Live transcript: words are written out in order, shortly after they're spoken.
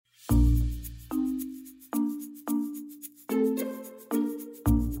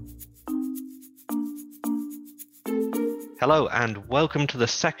Hello, and welcome to the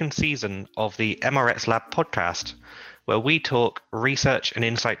second season of the MRX Lab podcast, where we talk research and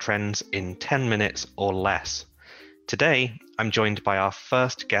insight trends in 10 minutes or less. Today, I'm joined by our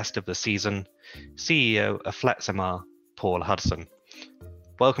first guest of the season, CEO of FlexMR, Paul Hudson.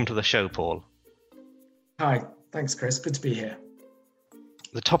 Welcome to the show, Paul. Hi, thanks, Chris. Good to be here.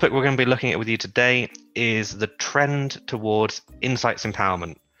 The topic we're going to be looking at with you today is the trend towards insights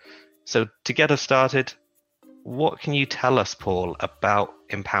empowerment. So to get us started, what can you tell us, Paul, about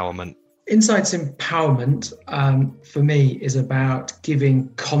empowerment? Insights empowerment, for me, is about giving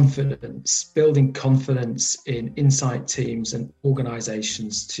confidence, building confidence in insight teams and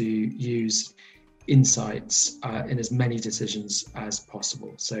organizations to use insights in as many decisions as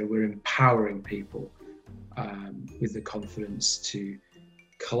possible. So we're empowering people with the confidence to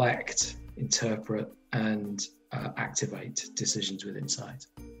collect, interpret, and activate decisions with insight.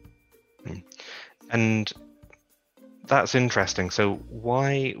 And that's interesting. So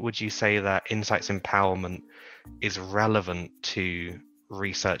why would you say that insights empowerment is relevant to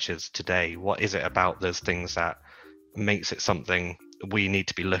researchers today? What is it about those things that makes it something we need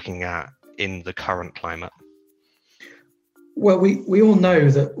to be looking at in the current climate? Well, we all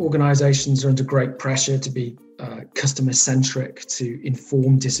know that organizations are under great pressure to be customer-centric, to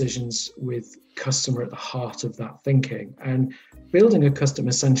inform decisions with customer at the heart of that thinking. And building a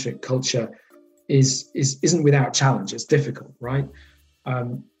customer-centric culture isn't without challenge. It's difficult, right?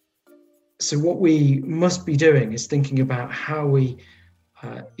 So what we must be doing is thinking about how we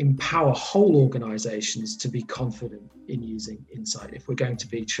empower whole organizations to be confident in using insight if we're going to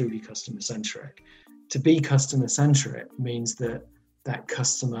be truly customer-centric. To be customer-centric means that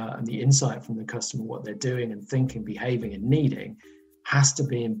customer and the insight from the customer, what they're doing and thinking, behaving and needing, has to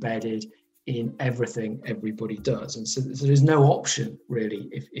be embedded in everything everybody does. And so there's no option really,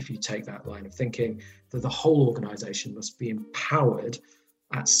 if you take that line of thinking, that the whole organization must be empowered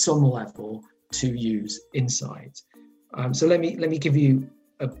at some level to use insight. So let me give you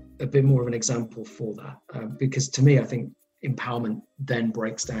a bit more of an example for that, because to me, I think empowerment then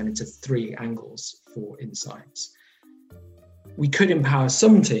breaks down into three angles for insights. We could empower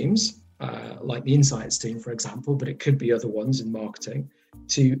some teams, like the insights team, for example, but it could be other ones in marketing,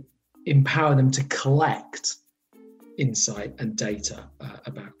 to empower them to collect insight and data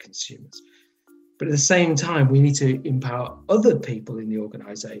about consumers. But at the same time, we need to empower other people in the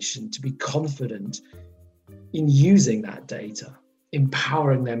organization to be confident in using that data,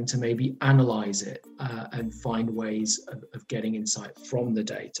 empowering them to maybe analyze it and find ways of getting insight from the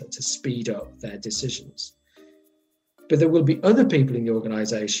data to speed up their decisions. But there will be other people in the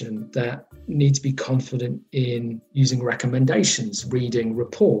organization that need to be confident in using recommendations, reading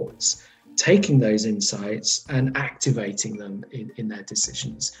reports, taking those insights and activating them in their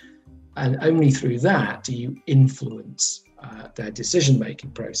decisions. And only through that do you influence their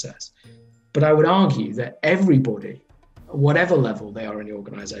decision-making process. But I would argue that everybody, whatever level they are in the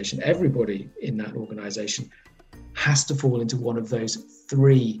organization, everybody in that organization has to fall into one of those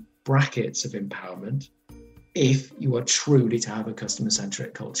three brackets of empowerment if you are truly to have a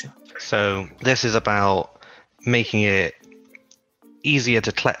customer-centric culture. So this is about making it easier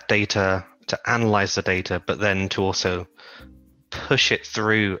to collect data, to analyze the data, but then to also push it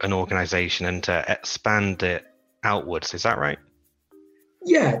through an organization and to expand it outwards. Is that right?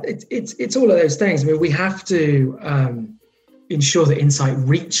 Yeah, it's all of those things. I mean, we have to ensure that insight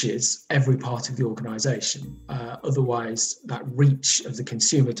reaches every part of the organization. Otherwise, that reach of the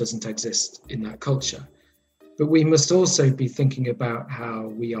consumer doesn't exist in that culture. But we must also be thinking about how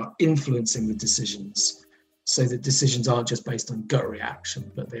we are influencing the decisions so that decisions aren't just based on gut reaction,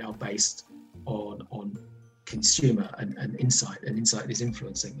 but they are based on consumer and insight is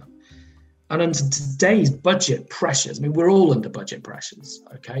influencing them. And under today's budget pressures, I mean, we're all under budget pressures,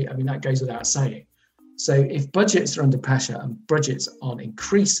 okay? I mean, that goes without saying. So if budgets are under pressure and budgets aren't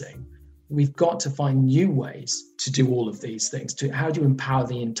increasing, we've got to find new ways to do all of these things. How do you empower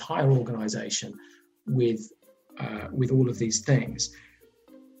the entire organization with all of these things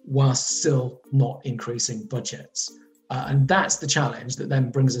whilst still not increasing budgets? And that's the challenge that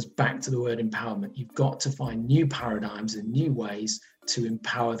then brings us back to the word empowerment. You've got to find new paradigms and new ways to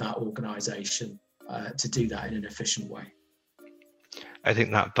empower that organization to do that in an efficient way. I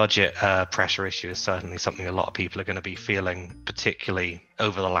think that budget pressure issue is certainly something a lot of people are going to be feeling, particularly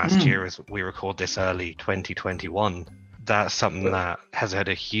over the last year as we record this early 2021. That's something that has had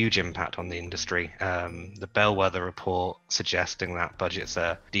a huge impact on the industry. The Bellwether report suggesting that budgets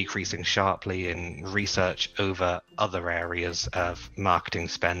are decreasing sharply in research over other areas of marketing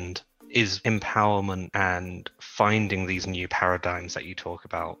spend. Is empowerment and finding these new paradigms that you talk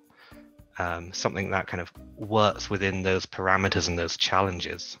about something that kind of works within those parameters and those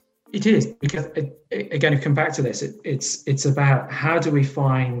challenges? It is, because again, if you come back to this, it's about how do we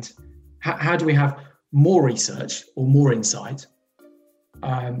have more research or more insight,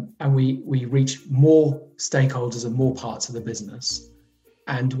 and we reach more stakeholders and more parts of the business,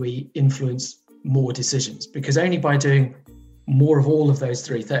 and we influence more decisions, because only by doing more of all of those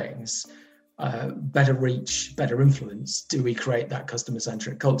three things, better reach, better influence, do we create that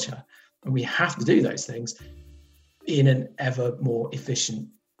customer-centric culture. And we have to do those things in an ever more efficient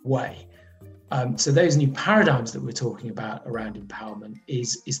way. So those new paradigms that we're talking about around empowerment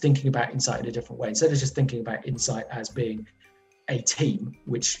is thinking about insight in a different way. Instead of just thinking about insight as being a team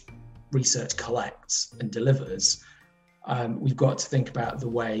which research collects and delivers, we've got to think about the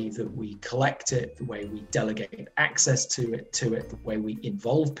way that we collect it, the way we delegate access to it, the way we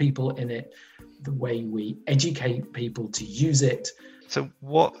involve people in it, the way we educate people to use it. So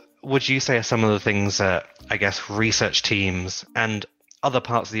what would you say are some of the things that, I guess, research teams and other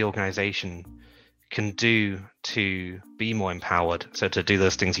parts of the organization can do to be more empowered? So to do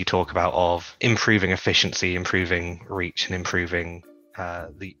those things you talk about of improving efficiency, improving reach, and improving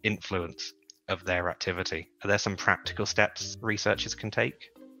the influence of their activity. Are there some practical steps researchers can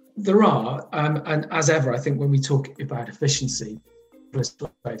take? There are, and as ever, I think when we talk about efficiency, the best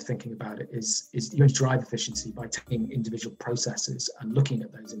way of thinking about it is you only drive efficiency by taking individual processes and looking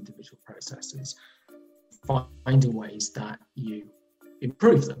at those individual processes, finding ways that you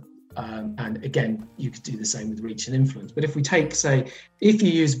improve them. And again, you could do the same with reach and influence. But if we take, say, if you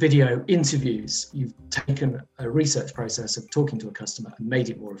use video interviews, you've taken a research process of talking to a customer and made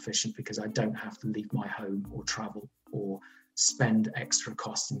it more efficient, because I don't have to leave my home or travel or spend extra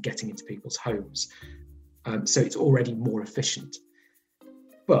costs in getting into people's homes. So it's already more efficient.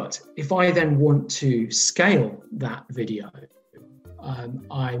 But if I then want to scale that video,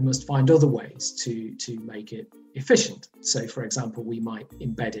 I must find other ways to make it efficient. So, for example, we might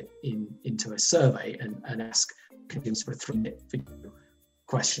embed it into a survey and ask consumers for a 3-minute video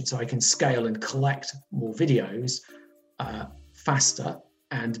question. So I can scale and collect more videos faster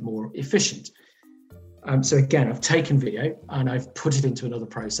and more efficient. So again, I've taken video and I've put it into another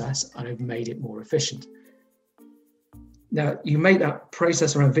process and I've made it more efficient. Now, you make that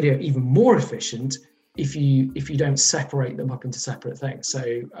process around video even more efficient if you don't separate them up into separate things. So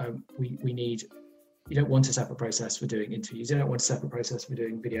you don't want a separate process for doing interviews. You don't want a separate process for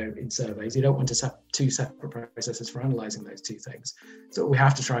doing video in surveys. You don't want two separate processes for analysing those two things. So what we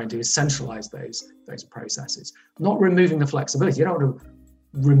have to try and do is centralise those processes, not removing the flexibility. You don't want to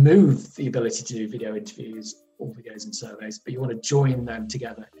remove the ability to do video interviews or videos and surveys, but you want to join them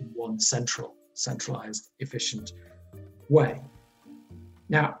together in one centralised, efficient way.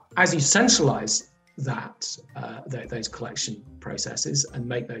 Now, as you centralise those collection processes and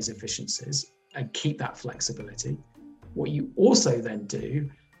make those efficiencies and keep that flexibility, what you also then do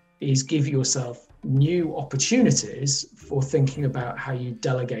is give yourself new opportunities for thinking about how you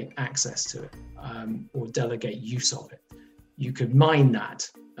delegate access to it or delegate use of it. You could mine that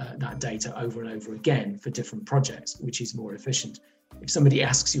data over and over again for different projects, which is more efficient. If somebody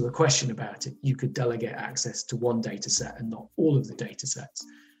asks you a question about it, you could delegate access to one data set and not all of the data sets.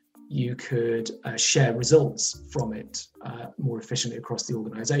 You could share results from it more efficiently across the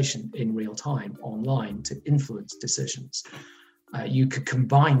organization in real time, online, to influence decisions. You could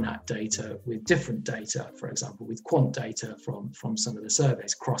combine that data with different data, for example, with quant data from some of the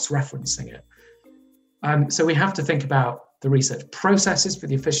surveys, cross-referencing it. So we have to think about the research processes for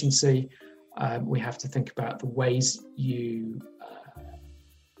the efficiency. We have to think about the ways you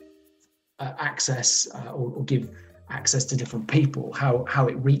access or give access to different people, how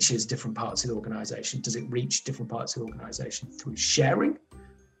it reaches different parts of the organization. Does it reach different parts of the organization through sharing?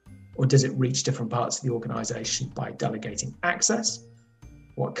 Or does it reach different parts of the organization by delegating access?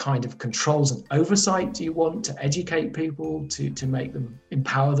 What kind of controls and oversight do you want to educate people to make them,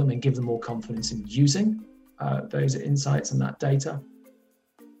 empower them and give them more confidence in using those insights and that data?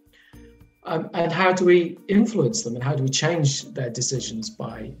 And how do we influence them and how do we change their decisions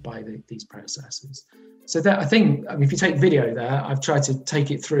by these processes? So that, I think, if you take video there, I've tried to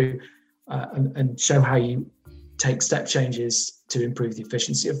take it through and show how you take step changes to improve the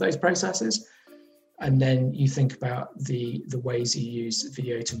efficiency of those processes. And then you think about the ways you use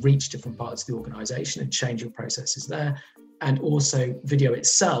video to reach different parts of the organization and change your processes there. And also video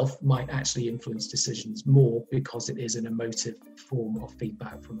itself might actually influence decisions more because it is an emotive form of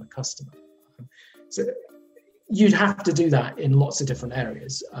feedback from a customer. So you'd have to do that in lots of different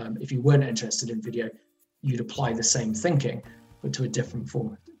areas. If you weren't interested in video, you'd apply the same thinking, but to a different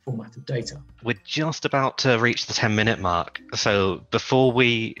form format of data. We're just about to reach the 10-minute mark. So before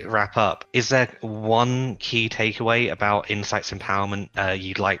we wrap up, is there one key takeaway about Insights Empowerment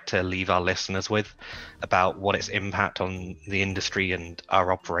you'd like to leave our listeners with about what its impact on the industry and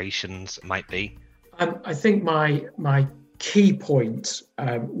our operations might be? I think my key point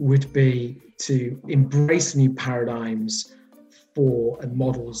would be to embrace new paradigms and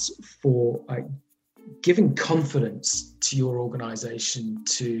models for giving confidence to your organization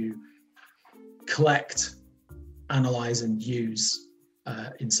to collect, analyze, and use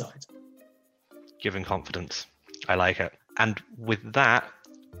insight. Giving confidence. I like it. And with that,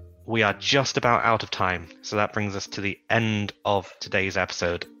 we are just about out of time. So that brings us to the end of today's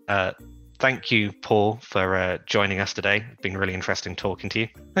episode. Thank you, Paul, for joining us today. It's been really interesting talking to you.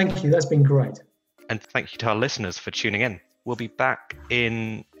 Thank you. That's been great. And thank you to our listeners for tuning in. We'll be back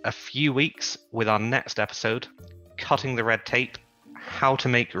in a few weeks with our next episode, Cutting the Red Tape, How to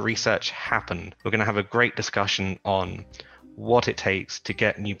Make Research Happen. We're going to have a great discussion on what it takes to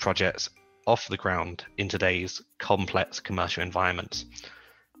get new projects off the ground in today's complex commercial environments.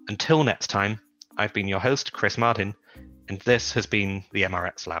 Until next time, I've been your host, Chris Martin, and this has been the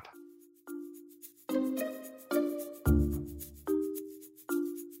MRX Lab.